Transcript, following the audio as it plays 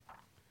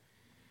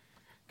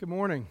Good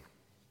morning.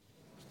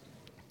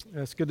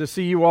 It's good to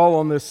see you all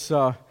on this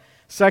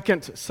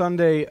second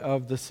Sunday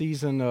of the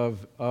season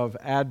of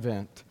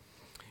Advent.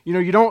 You know,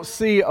 you don't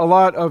see a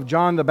lot of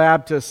John the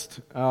Baptist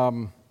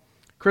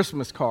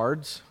Christmas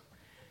cards.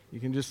 You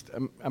can just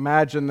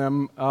imagine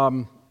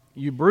them.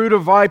 You brood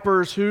of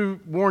vipers, who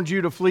warned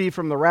you to flee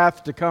from the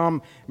wrath to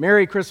come?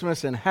 Merry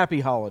Christmas and Happy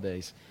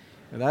Holidays.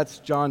 And that's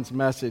John's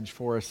message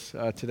for us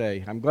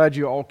today. I'm glad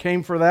you all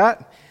came for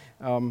that.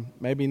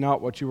 Maybe not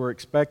what you were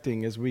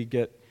expecting as we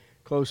get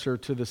closer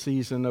to the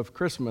season of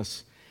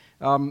Christmas.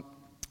 And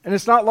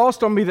it's not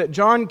lost on me that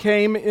John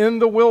came in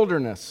the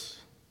wilderness.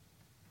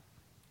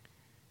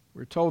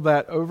 We're told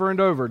that over and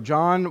over.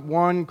 John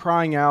 1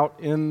 crying out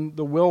in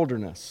the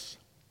wilderness.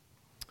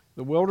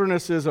 The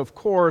wilderness is, of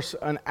course,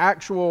 an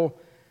actual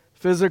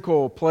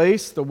physical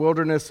place, the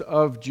wilderness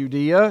of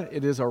Judea.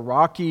 It is a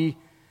rocky,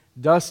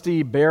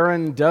 dusty,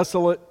 barren,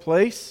 desolate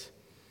place.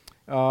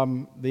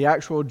 The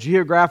actual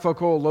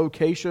geographical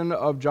location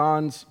of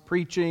John's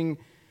preaching,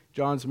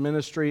 John's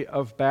ministry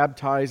of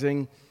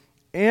baptizing,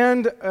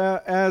 and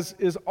as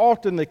is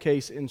often the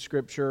case in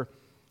Scripture,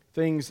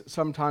 things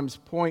sometimes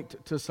point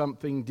to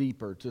something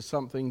deeper, to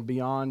something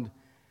beyond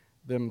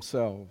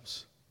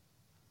themselves.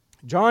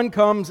 John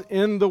comes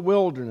in the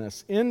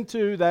wilderness,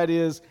 into, that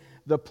is,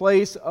 the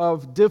place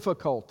of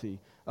difficulty,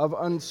 of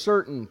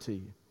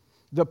uncertainty,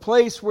 the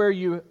place where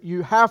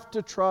you have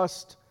to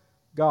trust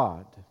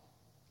God.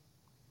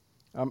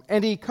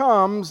 And he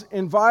comes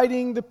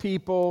inviting the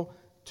people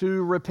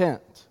to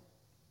repent.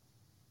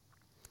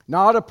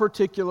 Not a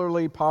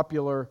particularly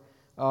popular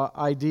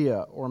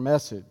idea or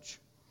message,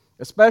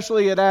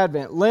 especially at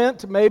Advent.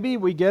 Lent, maybe,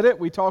 we get it.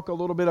 We talk a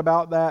little bit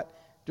about that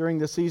during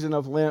the season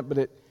of Lent, but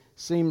it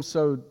seems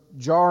so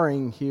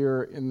jarring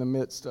here in the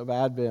midst of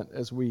Advent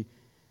as we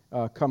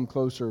come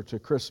closer to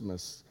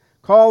Christmas.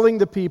 Calling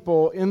the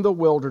people in the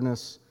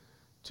wilderness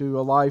to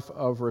a life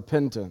of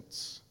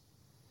repentance.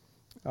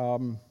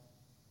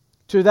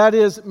 To that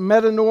is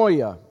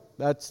metanoia,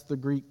 that's the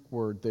Greek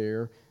word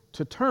there,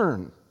 to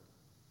turn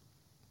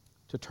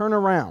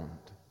around,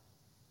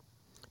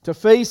 to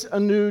face a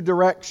new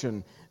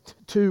direction,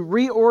 to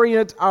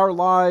reorient our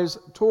lives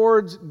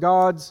towards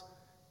God's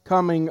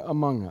coming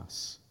among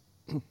us.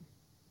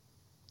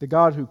 The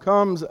God who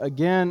comes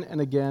again and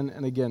again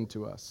and again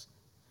to us.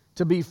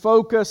 To be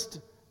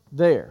focused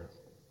there.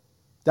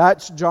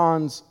 That's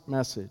John's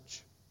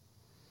message.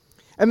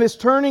 And this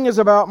turning is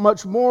about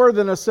much more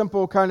than a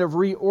simple kind of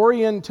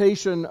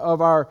reorientation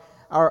of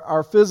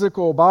our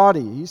physical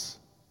bodies.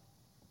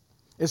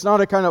 It's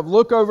not a kind of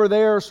look over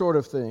there sort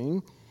of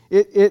thing.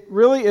 It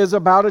really is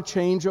about a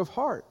change of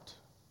heart.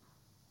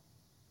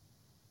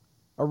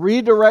 A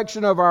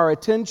redirection of our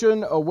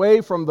attention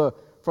away from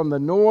the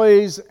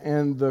noise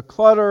and the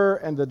clutter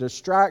and the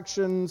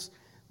distractions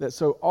that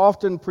so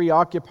often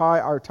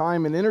preoccupy our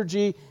time and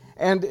energy.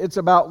 And it's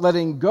about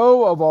letting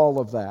go of all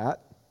of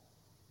that,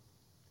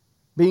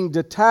 being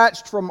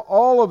detached from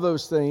all of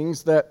those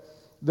things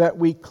that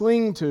we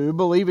cling to,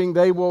 believing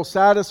they will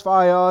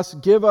satisfy us,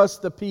 give us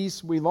the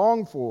peace we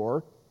long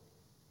for.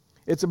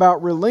 It's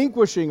about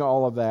relinquishing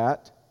all of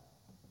that,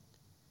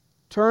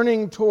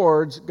 turning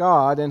towards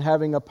God and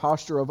having a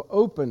posture of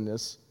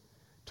openness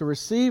to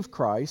receive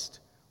Christ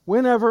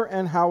whenever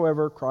and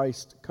however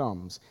Christ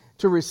comes,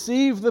 to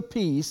receive the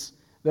peace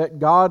that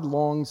God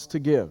longs to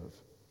give,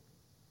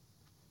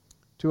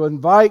 to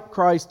invite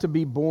Christ to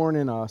be born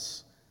in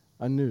us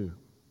anew.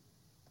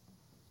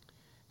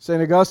 St.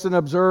 Augustine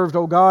observed,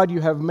 "O God, you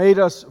have made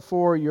us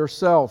for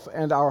yourself,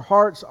 and our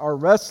hearts are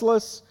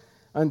restless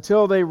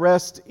until they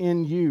rest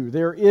in you."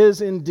 There is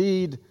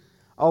indeed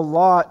a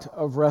lot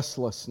of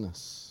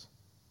restlessness,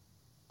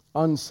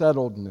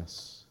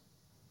 unsettledness.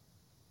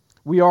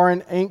 We are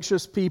an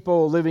anxious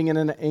people living in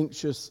an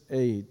anxious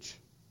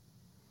age.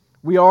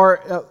 We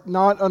are,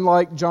 not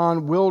unlike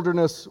John,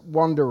 wilderness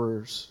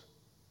wanderers.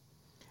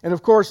 And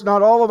of course,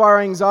 not all of our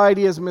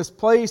anxiety is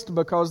misplaced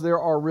because there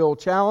are real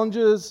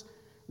challenges,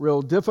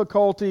 real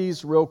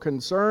difficulties, real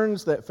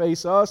concerns that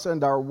face us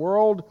and our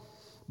world.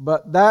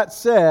 But that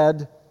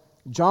said,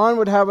 John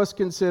would have us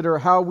consider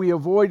how we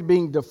avoid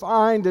being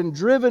defined and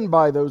driven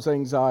by those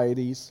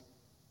anxieties,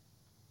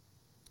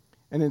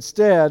 and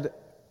instead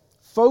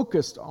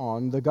focused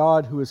on the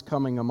God who is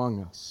coming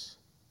among us,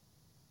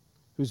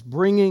 who's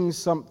bringing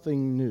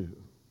something new.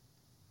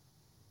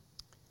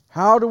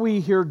 How do we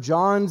hear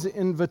John's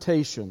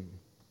invitation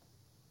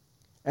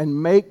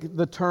and make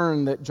the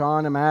turn that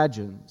John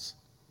imagines,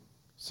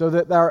 so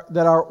that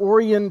our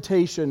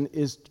orientation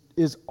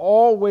is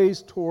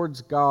always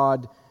towards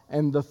God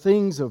and the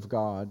things of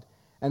God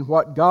and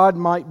what God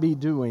might be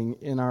doing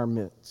in our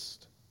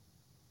midst?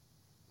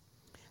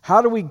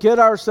 How do we get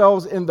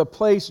ourselves in the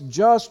place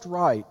just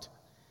right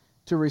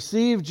to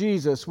receive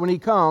Jesus when He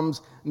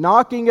comes,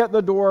 knocking at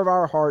the door of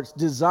our hearts,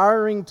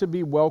 desiring to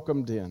be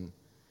welcomed in,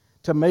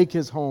 to make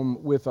His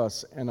home with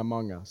us and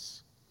among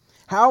us?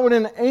 How in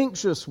an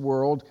anxious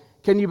world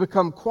can you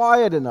become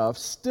quiet enough,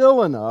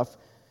 still enough,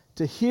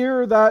 to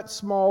hear that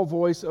small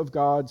voice of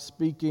God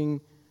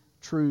speaking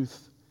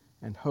truth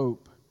and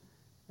hope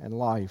and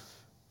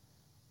life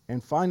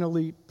and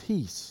finally,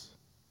 peace.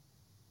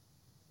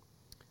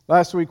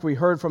 Last week we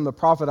heard from the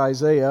prophet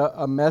Isaiah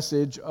a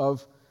message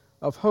of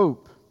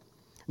hope.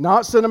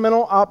 Not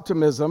sentimental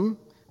optimism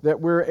that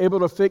we're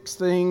able to fix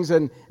things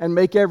and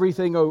make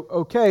everything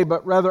okay,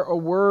 but rather a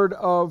word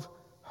of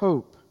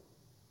hope.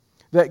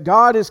 That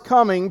God is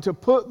coming to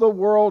put the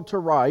world to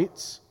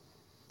rights.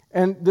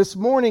 And this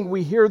morning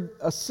we hear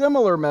a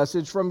similar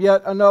message from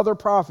yet another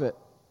prophet,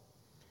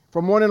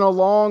 from one in a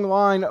long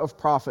line of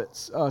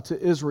prophets to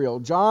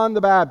Israel, John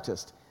the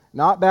Baptist.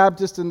 Not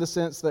Baptist in the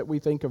sense that we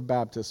think of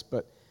Baptist,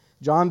 but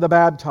John the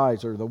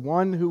Baptizer, the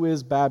one who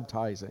is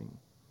baptizing.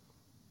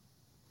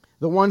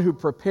 The one who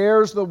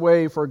prepares the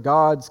way for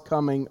God's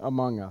coming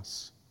among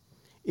us.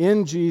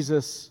 In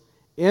Jesus,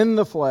 in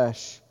the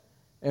flesh,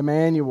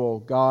 Emmanuel,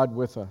 God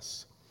with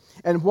us.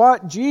 And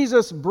what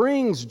Jesus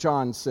brings,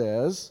 John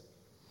says,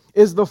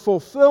 is the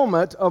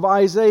fulfillment of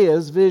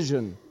Isaiah's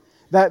vision.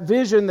 That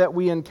vision that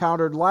we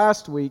encountered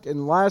last week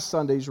in last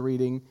Sunday's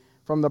reading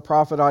from the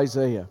prophet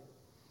Isaiah.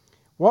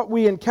 What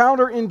we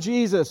encounter in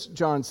Jesus,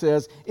 John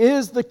says,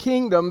 is the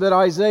kingdom that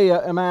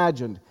Isaiah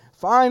imagined,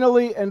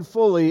 finally and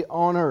fully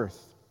on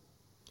earth.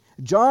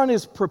 John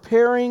is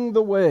preparing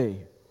the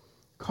way,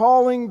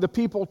 calling the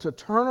people to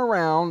turn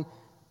around,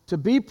 to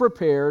be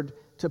prepared,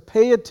 to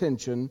pay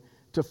attention,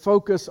 to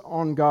focus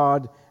on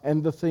God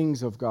and the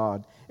things of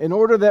God, in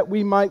order that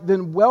we might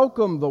then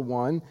welcome the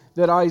one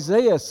that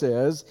Isaiah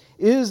says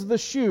is the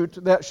shoot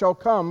that shall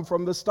come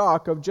from the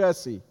stock of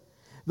Jesse,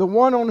 the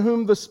one on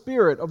whom the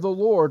Spirit of the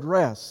Lord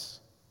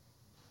rests.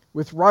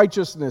 With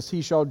righteousness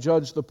he shall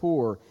judge the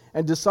poor,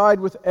 and decide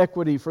with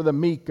equity for the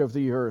meek of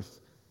the earth.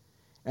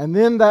 And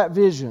then that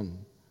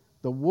vision,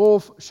 the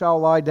wolf shall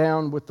lie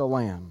down with the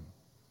lamb,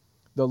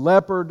 the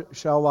leopard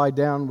shall lie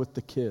down with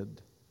the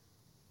kid,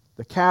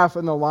 the calf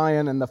and the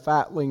lion and the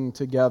fatling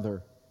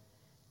together,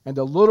 and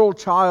a little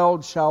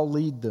child shall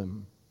lead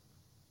them.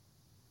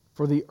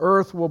 For the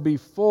earth will be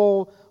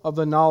full of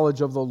the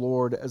knowledge of the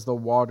Lord as the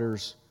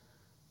waters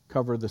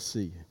cover the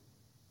sea.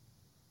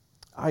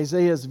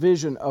 Isaiah's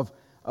vision of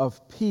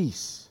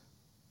peace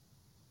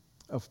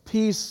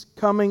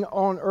coming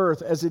on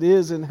earth as it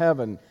is in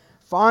heaven.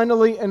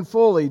 Finally and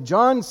fully,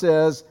 John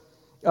says,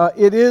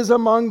 it is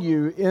among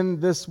you in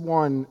this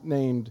one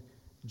named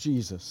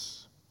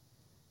Jesus.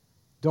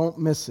 Don't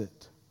miss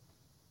it.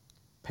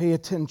 Pay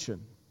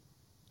attention.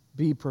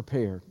 Be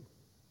prepared.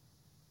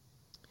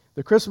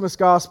 The Christmas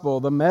gospel,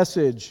 the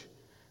message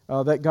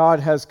that God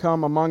has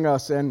come among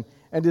us and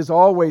is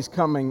always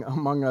coming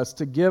among us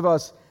to give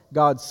us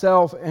God's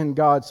self and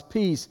God's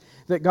peace,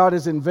 that God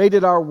has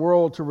invaded our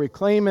world to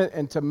reclaim it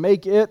and to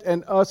make it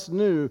and us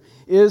new,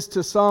 is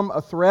to some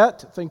a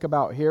threat. Think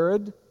about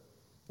Herod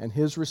and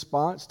his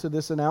response to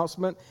this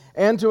announcement,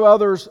 and to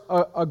others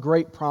a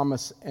great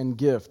promise and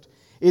gift.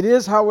 It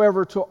is,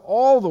 however, to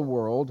all the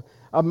world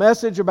a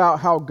message about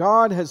how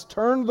God has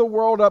turned the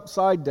world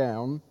upside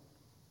down,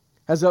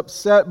 has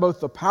upset both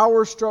the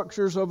power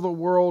structures of the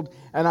world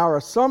and our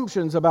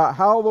assumptions about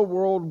how the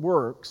world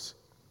works,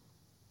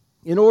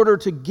 in order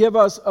to give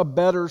us a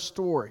better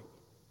story,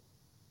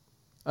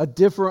 a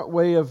different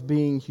way of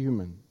being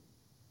human.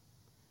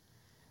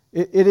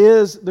 It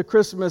is the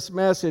Christmas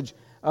message,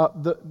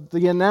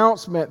 the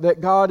announcement that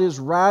God is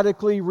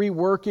radically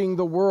reworking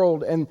the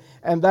world, and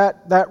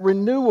that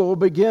renewal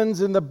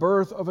begins in the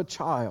birth of a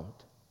child,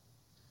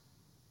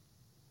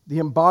 the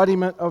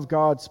embodiment of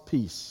God's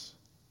peace,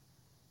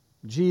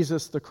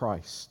 Jesus the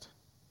Christ.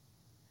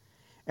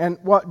 And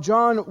what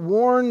John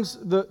warns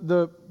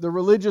the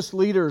religious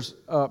leaders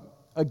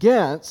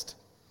against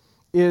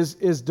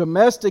is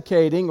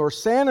domesticating or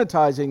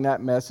sanitizing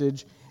that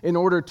message in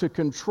order to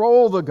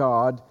control the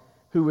God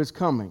who is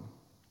coming,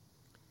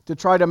 to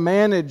try to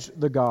manage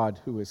the God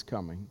who is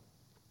coming,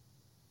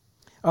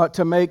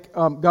 to make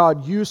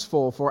God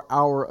useful for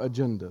our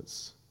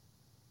agendas.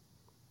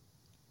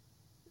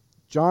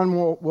 John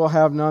will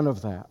have none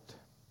of that.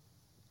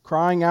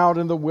 Crying out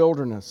in the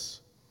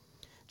wilderness.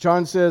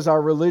 John says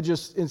our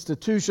religious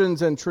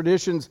institutions and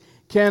traditions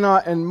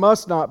cannot and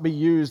must not be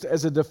used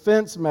as a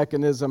defense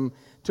mechanism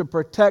to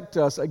protect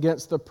us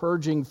against the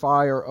purging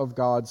fire of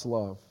God's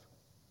love.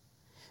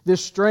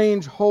 This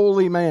strange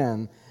holy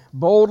man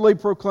boldly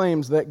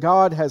proclaims that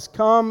God has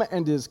come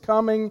and is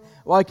coming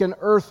like an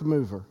earth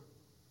mover,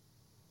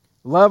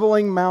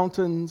 leveling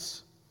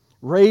mountains,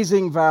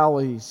 raising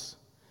valleys,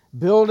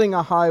 building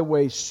a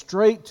highway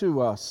straight to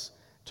us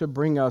to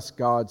bring us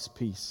God's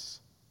peace.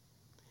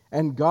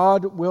 And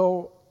God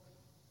will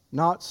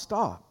not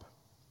stop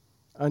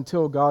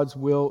until God's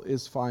will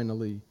is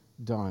finally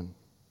done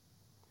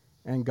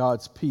and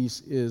God's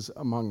peace is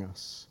among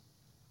us.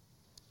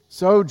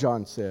 So,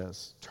 John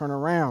says, turn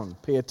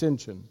around, pay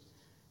attention,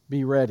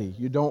 be ready.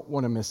 You don't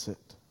want to miss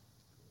it.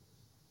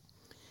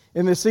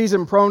 In this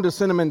season prone to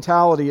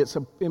sentimentality, it's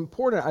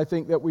important, I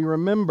think, that we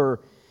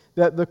remember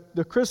that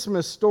the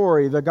Christmas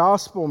story, the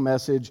gospel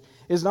message,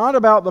 is not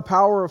about the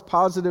power of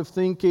positive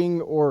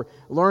thinking or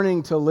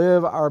learning to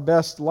live our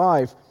best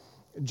life.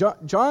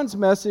 John's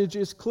message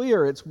is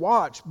clear. It's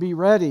watch, be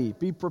ready,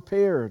 be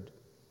prepared.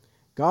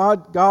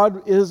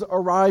 God is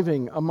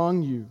arriving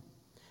among you.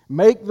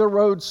 Make the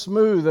road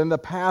smooth and the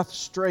path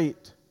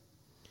straight.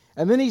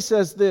 And then he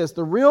says this,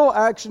 the real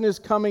action is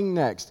coming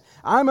next.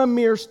 I'm a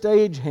mere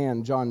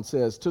stagehand, John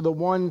says, to the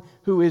one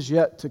who is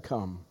yet to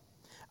come.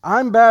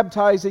 I'm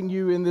baptizing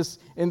you in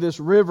this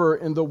river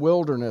in the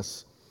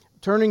wilderness,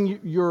 turning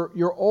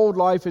your old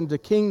life into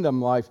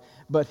kingdom life,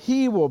 but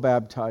he will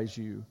baptize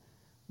you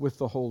with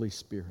the Holy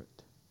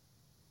Spirit,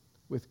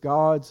 with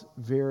God's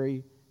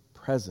very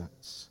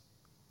presence,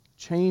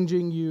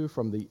 changing you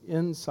from the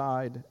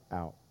inside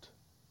out.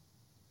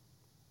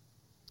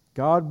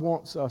 God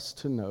wants us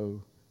to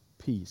know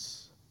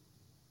peace,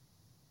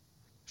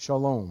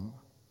 shalom,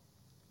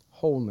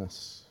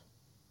 wholeness.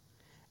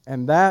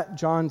 And that,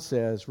 John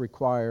says,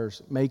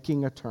 requires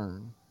making a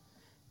turn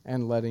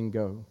and letting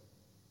go.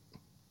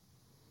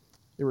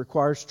 It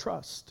requires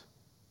trust.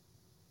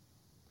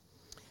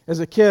 As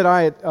a kid,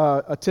 I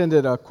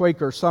attended a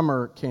Quaker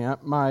summer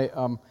camp.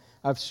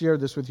 I've shared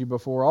this with you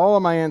before. All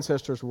of my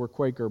ancestors were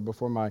Quaker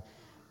before my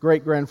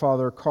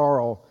great-grandfather,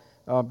 Carl,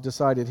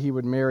 decided he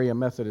would marry a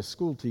Methodist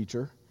school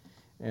teacher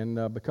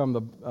and become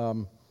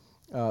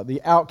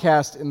the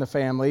outcast in the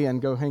family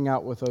and go hang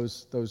out with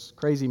those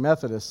crazy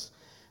Methodists.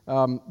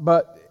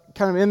 But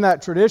kind of in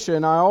that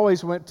tradition, I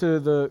always went to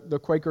the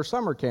Quaker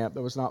summer camp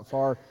that was not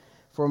far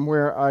from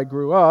where I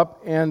grew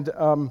up, and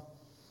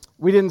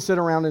we didn't sit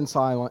around in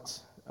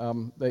silence.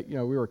 We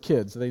were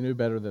kids; they knew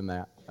better than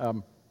that.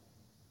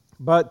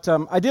 But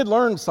I did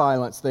learn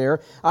silence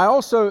there. I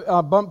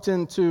also bumped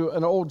into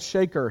an old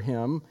Shaker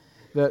hymn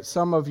that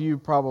some of you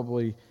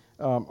probably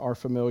are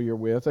familiar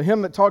with, a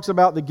hymn that talks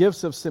about the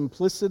gifts of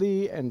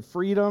simplicity and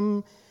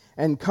freedom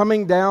and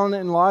coming down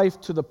in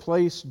life to the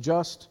place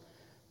just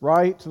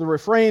right. The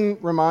refrain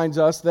reminds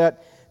us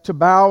that to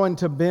bow and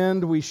to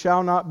bend we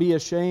shall not be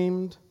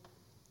ashamed.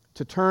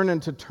 To turn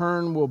and to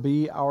turn will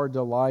be our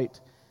delight,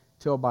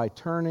 till by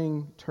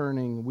turning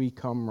we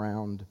come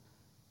round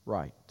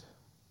right.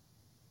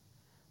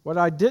 What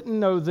I didn't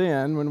know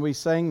then when we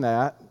sang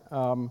that,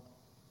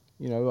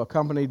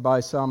 accompanied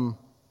by some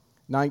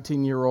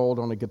 19-year-old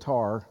on a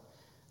guitar,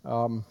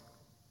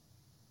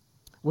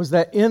 was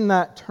that in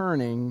that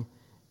turning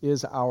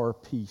is our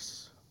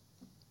peace.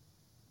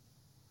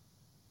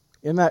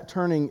 In that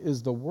turning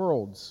is the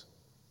world's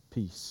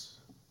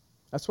peace.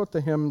 That's what the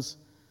hymn's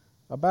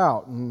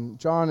about. And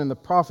John and the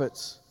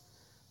prophets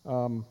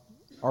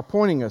are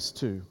pointing us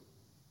to.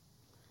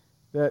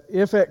 That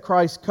if at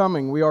Christ's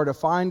coming we are to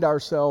find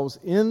ourselves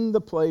in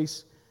the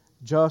place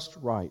just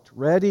right,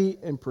 ready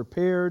and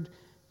prepared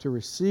to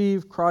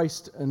receive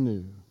Christ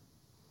anew,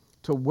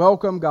 to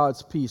welcome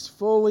God's peace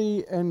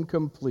fully and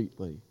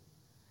completely,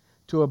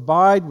 to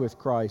abide with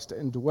Christ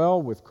and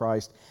dwell with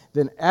Christ,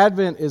 then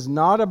Advent is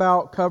not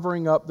about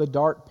covering up the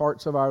dark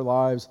parts of our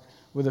lives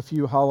with a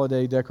few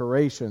holiday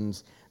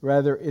decorations.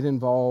 Rather, it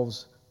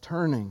involves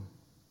turning,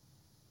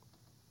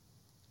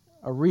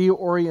 a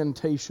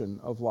reorientation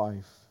of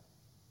life,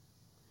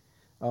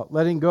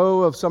 letting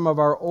go of some of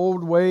our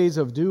old ways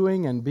of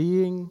doing and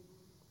being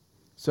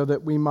so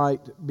that we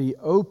might be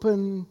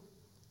open,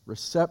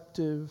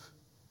 receptive,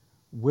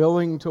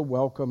 willing to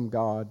welcome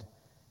God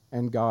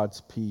and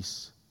God's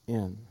peace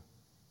in.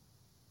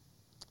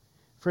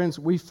 Friends,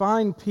 we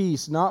find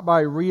peace not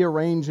by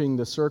rearranging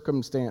the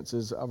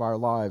circumstances of our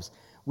lives.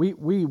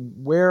 We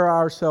wear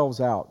ourselves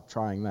out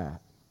trying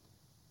that.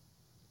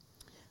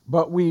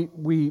 But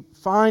we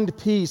find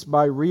peace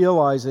by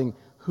realizing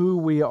who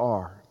we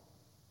are.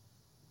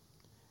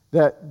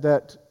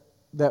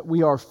 That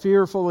we are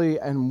fearfully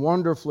and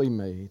wonderfully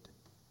made,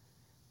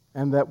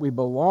 and that we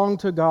belong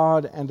to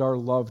God and are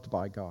loved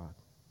by God.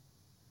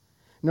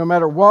 No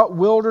matter what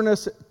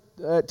wilderness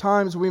at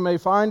times we may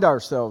find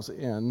ourselves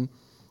in,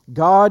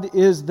 God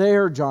is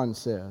there, John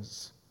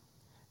says.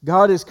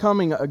 God is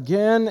coming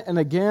again and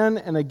again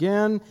and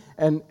again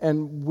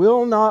and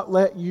will not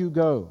let you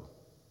go.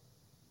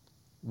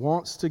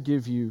 Wants to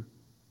give you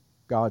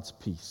God's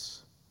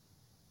peace.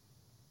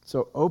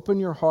 So open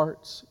your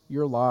hearts,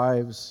 your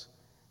lives,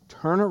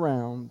 turn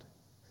around,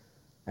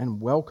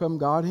 and welcome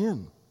God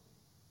in.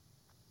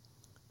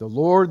 The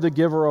Lord, the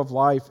giver of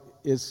life,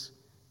 is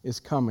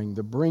coming,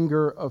 the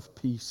bringer of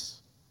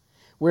peace.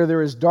 Where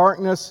there is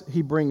darkness,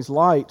 He brings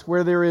light.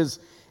 Where there is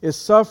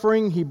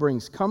suffering, He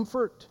brings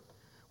comfort.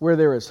 Where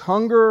there is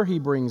hunger, He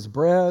brings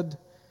bread.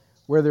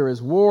 Where there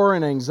is war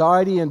and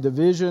anxiety and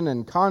division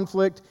and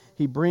conflict,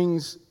 He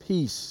brings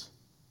peace.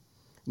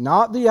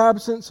 Not the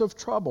absence of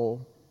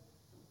trouble,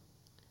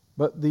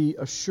 but the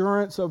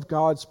assurance of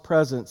God's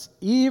presence,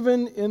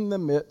 even in the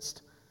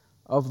midst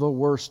of the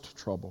worst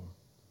trouble.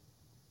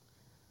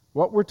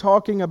 What we're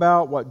talking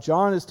about, what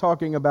John is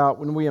talking about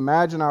when we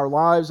imagine our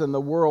lives and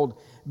the world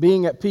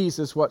being at peace,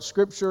 is what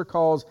Scripture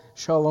calls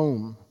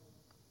shalom,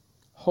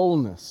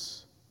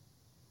 wholeness.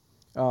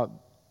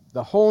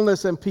 The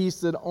wholeness and peace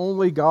that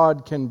only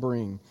God can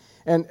bring.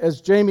 And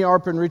as Jamie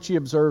Arpin Ritchie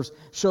observes,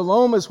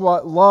 shalom is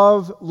what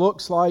love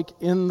looks like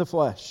in the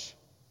flesh.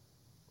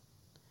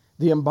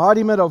 The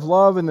embodiment of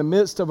love in the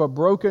midst of a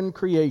broken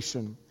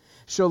creation.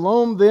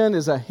 Shalom then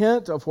is a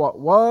hint of what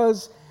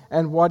was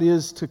and what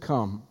is to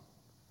come.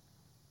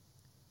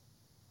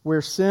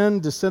 Where sin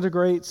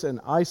disintegrates and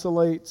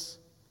isolates,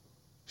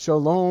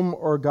 shalom,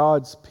 or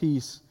God's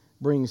peace,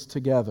 brings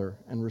together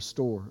and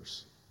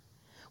restores.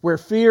 Where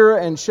fear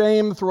and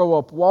shame throw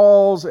up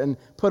walls and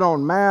put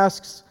on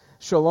masks,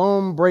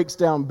 shalom breaks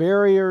down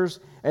barriers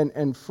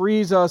and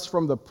frees us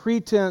from the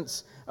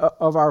pretense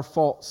of our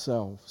false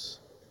selves.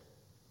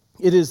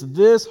 It is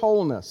this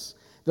wholeness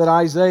that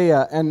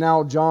Isaiah and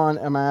now John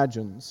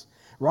imagines,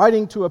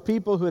 writing to a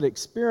people who had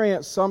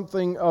experienced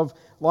something of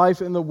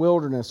life in the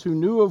wilderness, who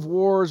knew of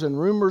wars and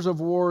rumors of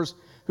wars,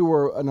 who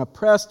were an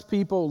oppressed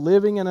people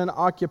living in an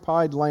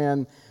occupied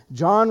land.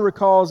 John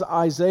recalls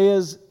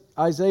Isaiah's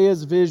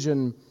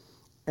vision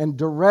and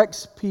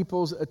directs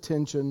people's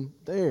attention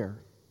there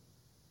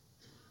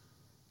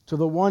to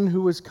the one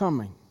who is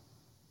coming,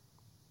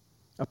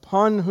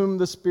 upon whom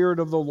the Spirit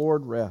of the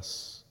Lord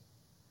rests,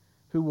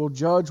 who will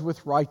judge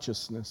with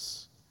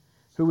righteousness,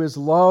 who is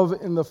love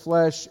in the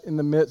flesh in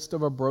the midst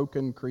of a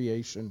broken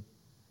creation,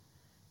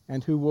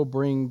 and who will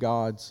bring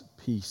God's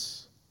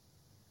peace.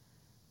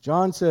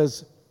 John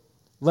says,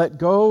 let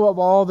go of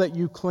all that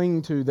you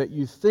cling to, that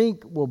you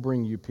think will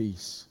bring you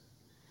peace,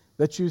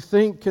 that you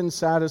think can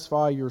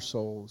satisfy your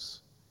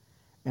souls,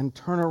 and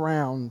turn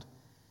around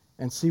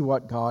and see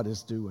what God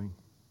is doing.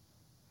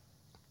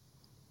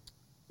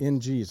 In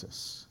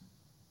Jesus,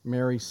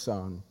 Mary's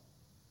Son,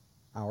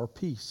 our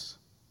peace.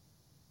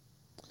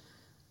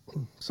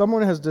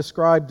 Someone has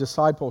described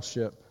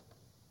discipleship,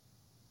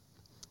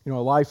 a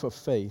life of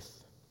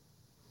faith,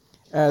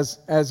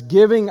 as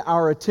giving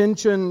our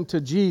attention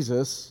to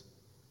Jesus,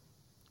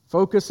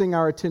 focusing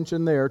our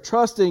attention there,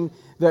 trusting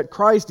that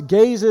Christ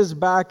gazes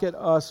back at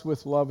us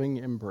with loving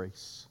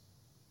embrace.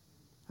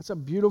 That's a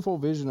beautiful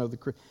vision of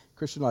the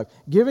Christian life.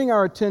 Giving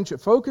our attention,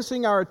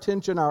 focusing our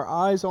attention, our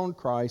eyes on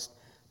Christ,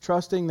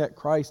 trusting that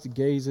Christ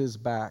gazes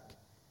back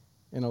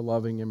in a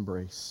loving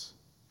embrace.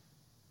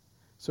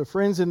 So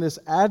friends, in this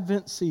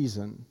Advent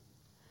season,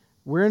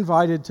 we're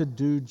invited to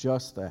do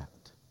just that.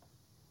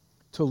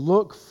 To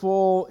look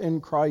full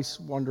in Christ's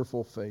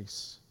wonderful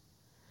face.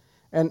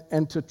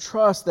 And to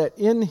trust that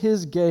in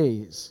His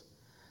gaze,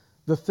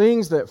 the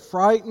things that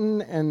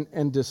frighten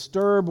and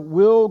disturb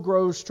will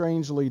grow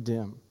strangely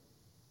dim.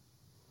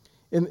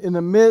 In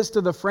the midst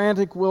of the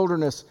frantic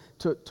wilderness,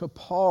 to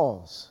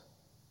pause,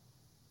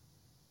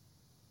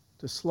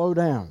 to slow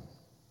down,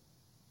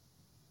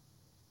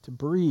 to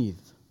breathe,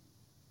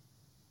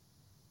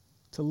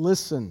 to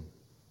listen,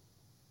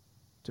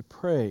 to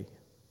pray,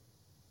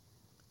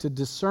 to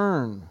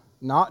discern,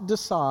 not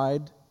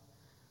decide.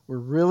 We're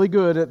really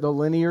good at the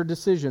linear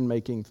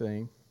decision-making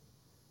thing.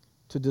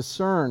 To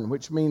discern,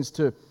 which means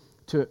to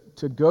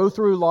go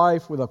through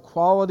life with a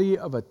quality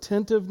of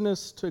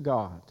attentiveness to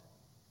God,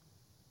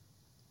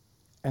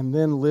 and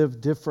then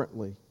live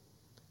differently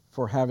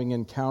for having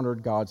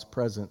encountered God's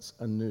presence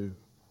anew,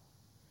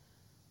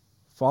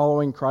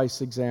 following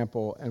Christ's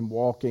example and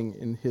walking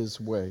in His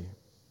way.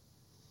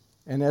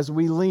 And as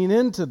we lean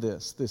into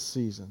this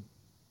season,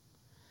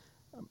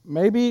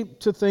 maybe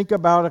to think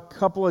about a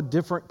couple of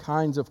different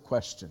kinds of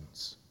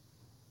questions.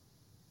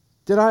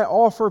 Did I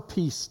offer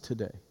peace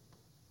today?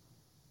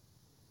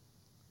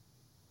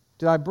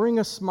 Did I bring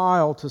a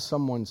smile to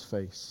someone's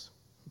face?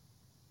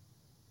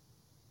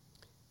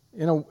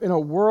 In a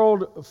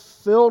world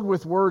filled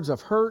with words of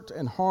hurt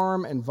and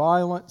harm and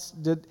violence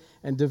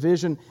and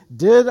division,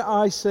 did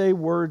I say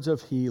words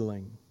of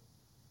healing?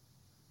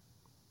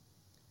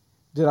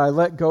 Did I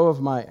let go of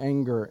my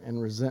anger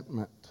and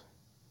resentment?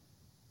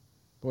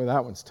 Boy,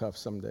 that one's tough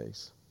some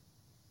days.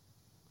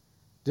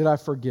 Did I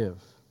forgive?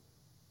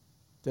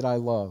 Did I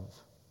love?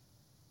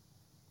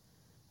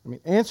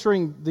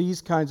 Answering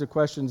these kinds of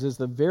questions is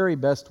the very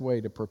best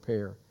way to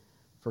prepare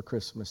for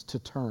Christmas, to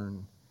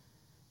turn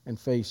and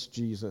face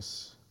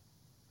Jesus.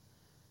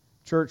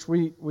 Church,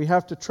 we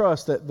have to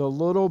trust that the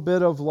little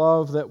bit of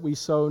love that we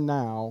sow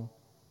now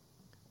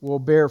will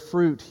bear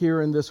fruit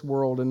here in this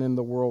world and in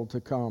the world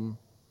to come.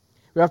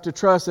 We have to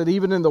trust that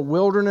even in the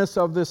wilderness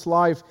of this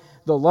life,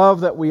 the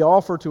love that we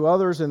offer to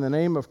others in the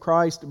name of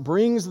Christ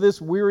brings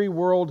this weary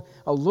world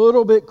a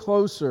little bit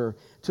closer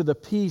to the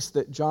peace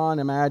that John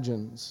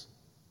imagines,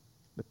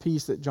 the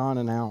peace that John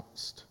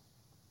announced.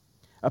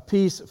 A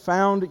peace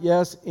found,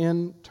 yes,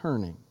 in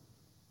turning,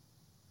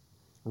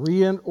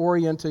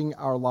 reorienting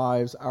our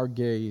lives, our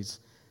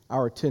gaze,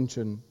 our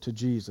attention to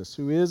Jesus,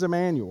 who is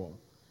Emmanuel,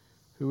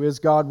 who is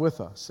God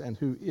with us, and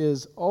who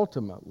is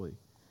ultimately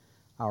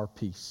our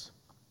peace.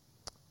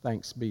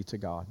 Thanks be to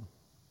God.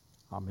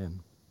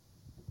 Amen.